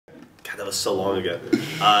God, that was so long ago.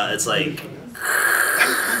 It's like.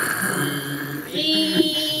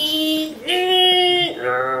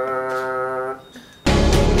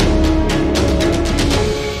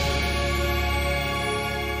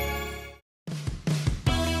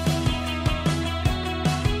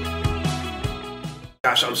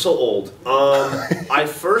 Gosh, I'm so old. I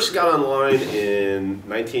first got online in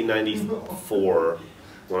 1994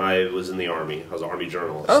 when I was in the Army. I was an Army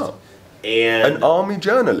journalist. Oh. And an Army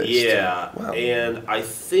journalist? Yeah. Wow. And I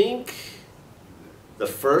think the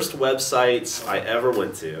first websites I ever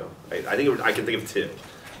went to, I can think of two.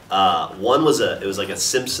 One was it was like a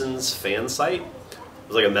Simpsons fan site. It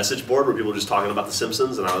was like a message board where people were just talking about the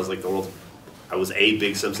Simpsons, and I was like I was a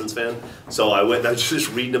big Simpsons fan, so I was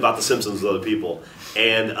just reading about the Simpsons with other people.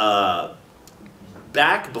 And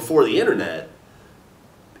back before the internet,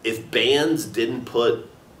 if bands didn't put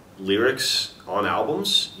lyrics on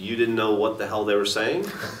albums, you didn't know what the hell they were saying.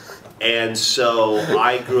 And so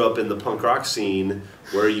I grew up in the punk rock scene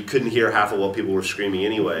where you couldn't hear half of what people were screaming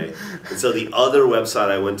anyway. And so the other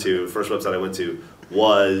website I went to, first website I went to,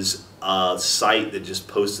 was a site that just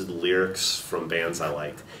posted lyrics from bands I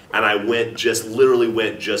liked. And I literally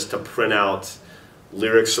went just to print out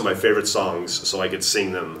lyrics to my favorite songs so I could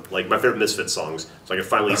sing them, like my favorite Misfits songs, so I could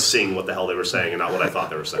finally sing what the hell they were saying and not what I thought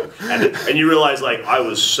they were saying. And you realize, like, I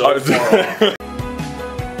was so far off.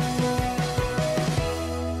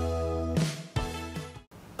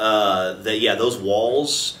 Yeah, those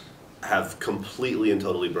walls have completely and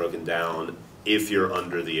totally broken down if you're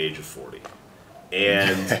under the age of 40.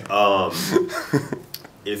 And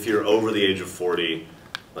if you're over the age of 40,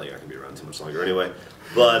 well, you're not going to be around too much longer anyway.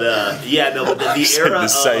 But yeah, no, but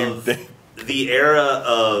the era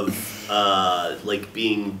of like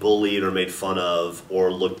being bullied or made fun of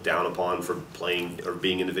or looked down upon for playing or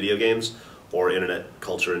being into video games or internet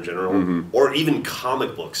culture in general, or even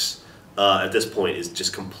comic books at this point is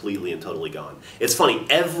just completely and totally gone. It's funny,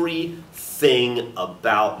 everything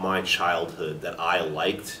about my childhood that I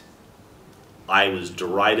liked, I was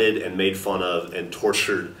derided and made fun of and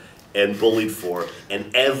tortured and bullied for,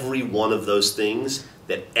 and every one of those things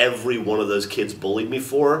that every one of those kids bullied me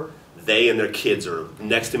for, they and their kids are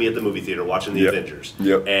next to me at the movie theater watching the Avengers.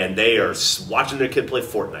 And they are watching their kid play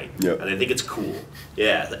Fortnite. And they think it's cool.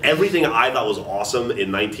 Yeah, everything I thought was awesome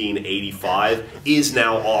in 1985 is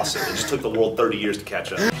now awesome. It just took the world 30 years to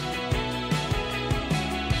catch up.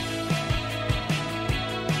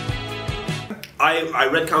 I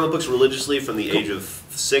read comic books religiously from the age of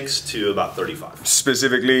 6 to about 35.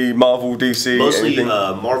 Specifically Marvel, DC, mostly anything?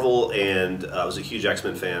 Marvel, and I was a huge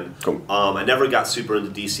X-Men fan. Cool. I never got super into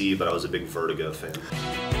DC, but I was a big Vertigo fan.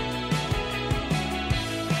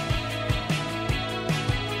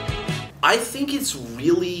 I think it's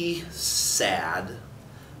really sad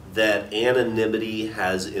that anonymity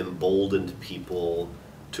has emboldened people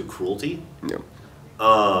to cruelty.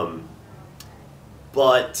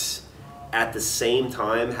 But at the same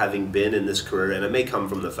time, having been in this career, and it may come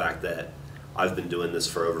from the fact that I've been doing this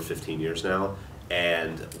for over 15 years now,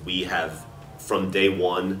 and we have, from day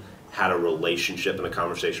one, had a relationship and a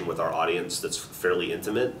conversation with our audience that's fairly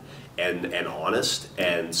intimate and honest,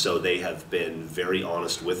 and so they have been very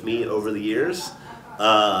honest with me over the years.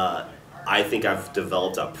 I think I've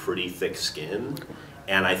developed a pretty thick skin,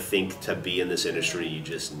 and I think to be in this industry, you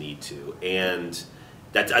just need to. And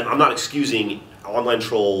I'm not excusing online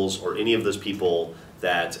trolls or any of those people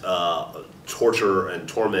that torture and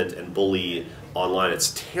torment and bully online. It's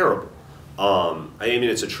terrible. I mean,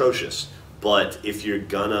 it's atrocious. But if you're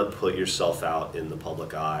gonna put yourself out in the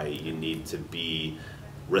public eye, you need to be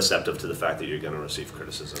receptive to the fact that you're gonna receive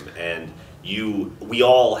criticism. And we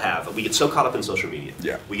all have. We get so caught up in social media.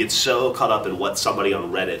 We get so caught up in what somebody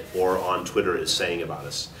on Reddit or on Twitter is saying about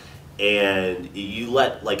us. And you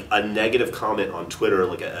let like a negative comment on Twitter,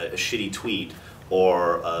 like a shitty tweet,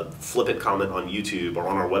 or a flippant comment on YouTube or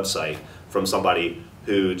on our website from somebody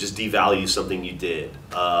who just devalues something you did,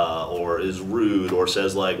 or is rude, or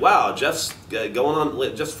says like, "Wow, Jeff's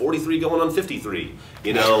 43 going on 53,"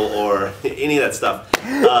 you know, or any of that stuff.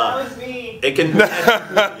 That was me. It can,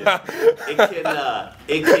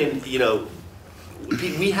 you know,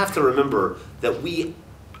 we have to remember that we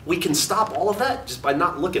can stop all of that just by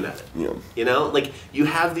not looking at it. You know, like you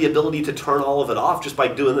have the ability to turn all of it off just by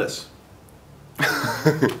doing this.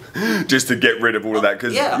 Just to get rid of all of that,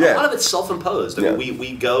 because a lot of it's self-imposed. I mean,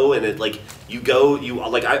 we go and it like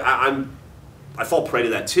I fall prey to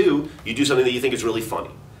that too. You do something that you think is really funny,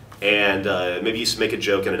 and maybe you make a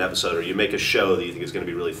joke in an episode, or you make a show that you think is going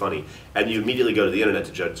to be really funny, and you immediately go to the internet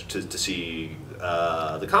to see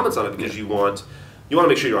the comments on it, because you want to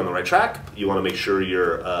make sure you're on the right track. You want to make sure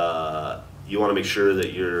you want to make sure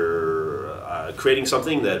that you're creating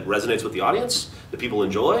something that resonates with the audience, that people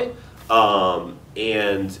enjoy,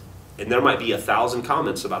 and there might be 1,000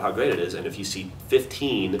 comments about how great it is, and if you see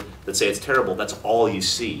 15 that say it's terrible, that's all you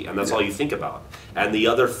see, and that's all you think about. And the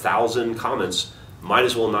other 1,000 comments might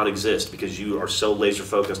as well not exist because you are so laser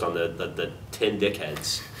focused on the 10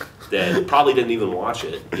 dickheads that probably didn't even watch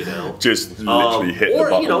it, you know. Just literally hit the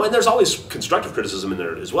button. Or, you know, and there's always constructive criticism in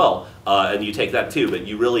there as well, and you take that too, but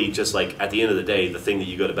you really just, like, at the end of the day, the thing that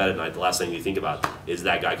you go to bed at night, the last thing you think about is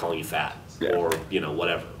that guy calling you fat, or, you know,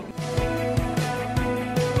 whatever.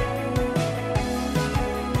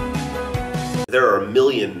 There are a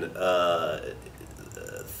million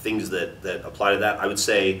things that apply to that. I would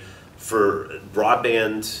say for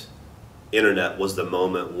broadband internet was the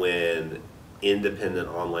moment when independent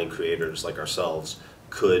online creators like ourselves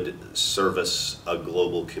could service a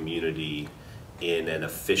global community in an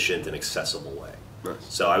efficient and accessible way. Nice.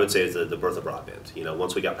 So I would say it's the birth of broadband. You know,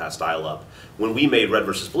 once we got past dial-up, when we made Red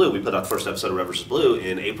vs. Blue, we put out the first episode of Red vs. Blue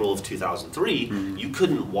in April of 2003. You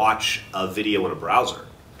couldn't watch a video in a browser.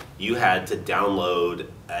 You had to download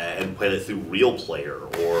and play it through Real Player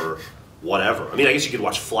or whatever. I mean, I guess you could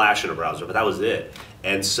watch Flash in a browser, but that was it.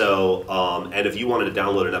 And so, and if you wanted to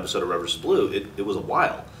download an episode of Red vs. Blue, it was a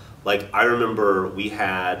while. Like, I remember we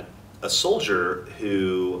had a soldier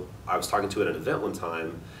who I was talking to at an event one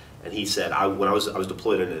time, and he said, when I was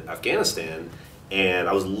deployed in Afghanistan, and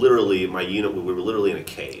I was literally, my unit, we were literally in a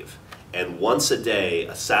cave. And once a day,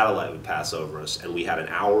 a satellite would pass over us, and we had an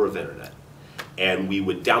hour of internet. And we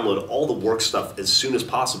would download all the work stuff as soon as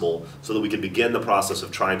possible so that we could begin the process of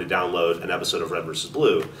trying to download an episode of Red vs.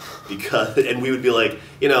 Blue. And we would be like,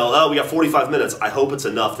 you know, oh, we got 45 minutes. I hope it's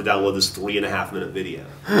enough to download this 3.5-minute video,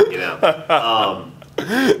 you know?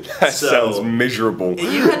 That sounds miserable.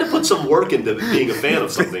 You had to put some work into being a fan of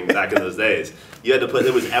something back in those days. You had to put,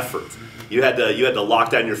 it was effort. You had to lock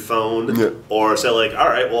down your phone, or say like, all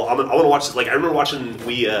right, well, I want to watch this. Like, I remember watching,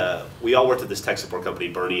 we all worked at this tech support company,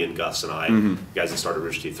 Bernie and Gus and I, guys that started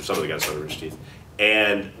Rooster Teeth, or some of the guys that started Rooster Teeth.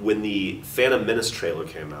 And when the Phantom Menace trailer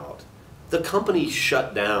came out, the company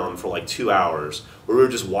shut down for like 2 hours where we were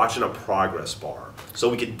just watching a progress bar so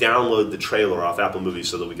we could download the trailer off Apple Movies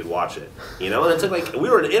so that we could watch it. You know, and it took like, we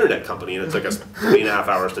were an internet company and it took us 3.5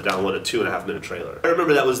 hours to download a 2.5-minute trailer. I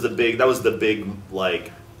remember that was the big,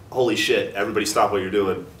 like, holy shit, everybody stop what you're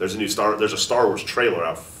doing. There's a Star Wars trailer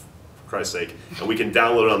out, for Christ's sake, and we can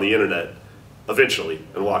download it on the internet eventually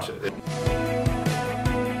and watch it.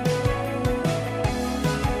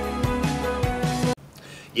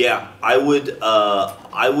 Yeah, I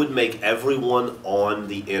would make everyone on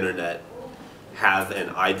the internet have an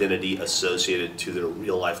identity associated to their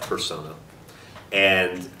real life persona.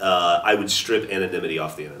 And I would strip anonymity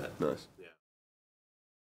off the internet. Nice.